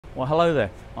Well, hello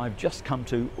there. I've just come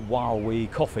to Wawee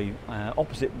Coffee,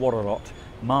 opposite Warorot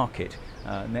market,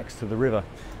 next to the river.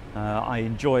 I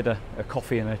enjoyed a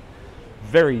coffee and a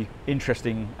very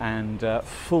interesting and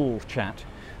full chat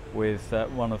with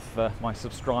one of my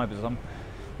subscribers. I'm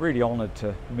really honoured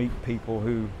to meet people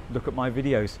who look at my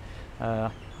videos.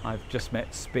 I've just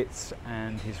met Spitz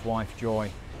and his wife Joy.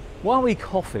 Wawee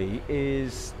Coffee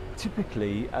is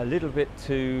typically a little bit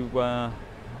too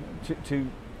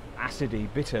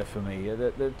acidy, bitter for me.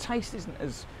 The taste isn't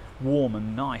as warm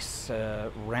and nice,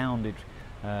 rounded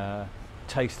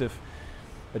taste of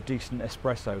a decent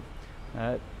espresso.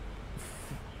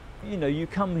 You know, you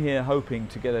come here hoping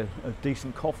to get a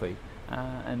decent coffee,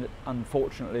 and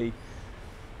unfortunately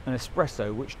an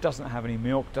espresso which doesn't have any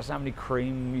milk, doesn't have any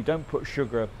cream, you don't put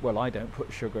sugar, well, I don't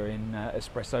put sugar in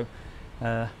espresso.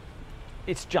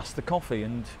 It's just the coffee,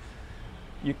 and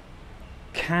you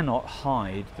cannot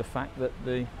hide the fact that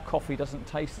the coffee doesn't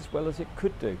taste as well as it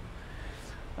could do.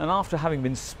 And after having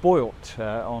been spoilt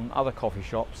on other coffee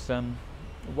shops,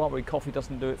 Wawee Coffee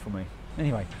doesn't do it for me.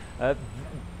 Anyway,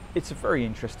 it's a very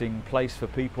interesting place for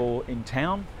people in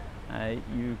town.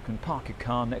 You can park your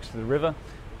car next to the river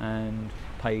and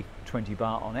pay 20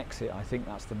 baht on exit. I think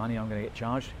that's the money I'm going to get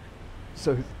charged.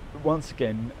 So once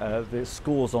again, the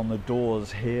scores on the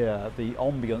doors here, the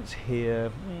ambience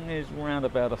here is round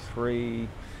about a 3.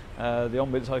 The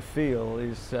ambience I feel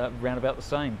is round about the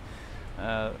same.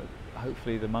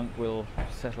 Hopefully the monk will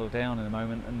settle down in a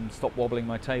moment and stop wobbling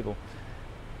my table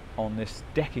on this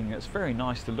decking. It's very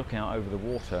nice to look out over the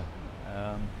water,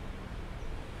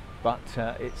 but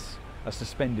it's a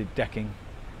suspended decking,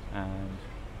 and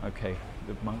okay,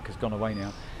 the monk has gone away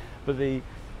now. But the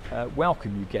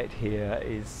welcome you get here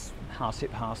is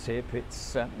hasip.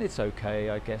 It's okay,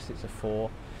 I guess it's a 4.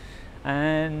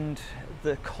 And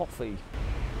the coffee,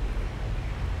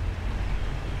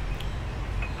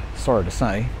 sorry to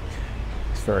say,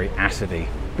 it's very acidy,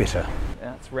 bitter.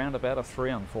 That's round about a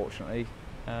 3, unfortunately.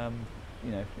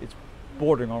 You know, it's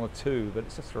bordering on a 2, but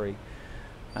it's a 3.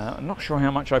 I'm not sure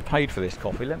how much I paid for this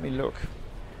coffee. Let me look.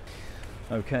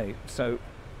 Okay, so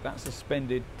that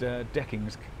suspended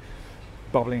decking's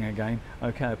bubbling again.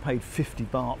 Okay, I paid 50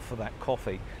 baht for that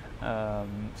coffee.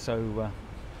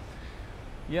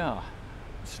 Yeah,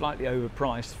 slightly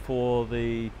overpriced for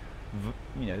the,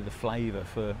 you know, the flavour,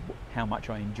 for how much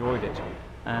I enjoyed it.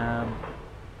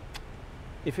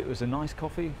 If it was a nice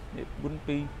coffee, it wouldn't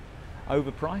be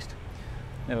overpriced.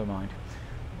 Never mind.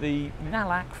 The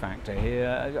Nalak factor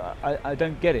here, I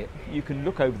don't get it. You can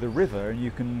look over the river and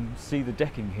you can see the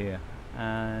decking here,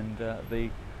 and the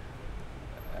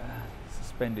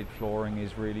suspended flooring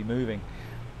is really moving.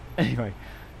 Anyway,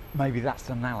 maybe that's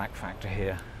the Nalak factor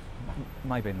here.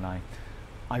 Maybe no.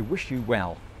 I wish you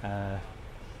well.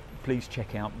 Please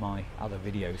check out my other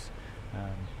videos.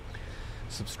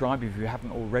 Subscribe if you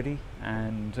haven't already,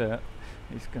 and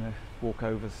it's going to walk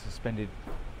over the suspended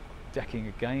decking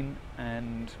again,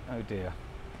 and oh dear,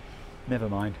 never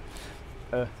mind.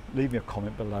 Leave me a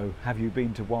comment below. Have you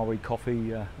been to Wawee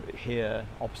Coffee here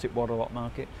opposite Warorot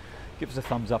Market? Give us a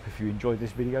thumbs up if you enjoyed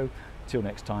this video. Till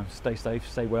next time, stay safe,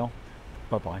 stay well,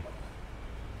 bye bye.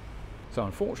 So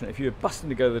unfortunately, if you're busting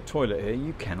to go to the toilet here,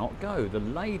 you cannot go. The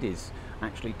ladies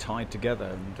actually tied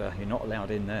together, and you're not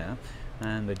allowed in there.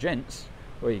 And the gents,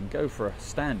 well, you can go for a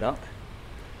stand up,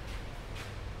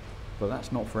 but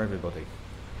that's not for everybody.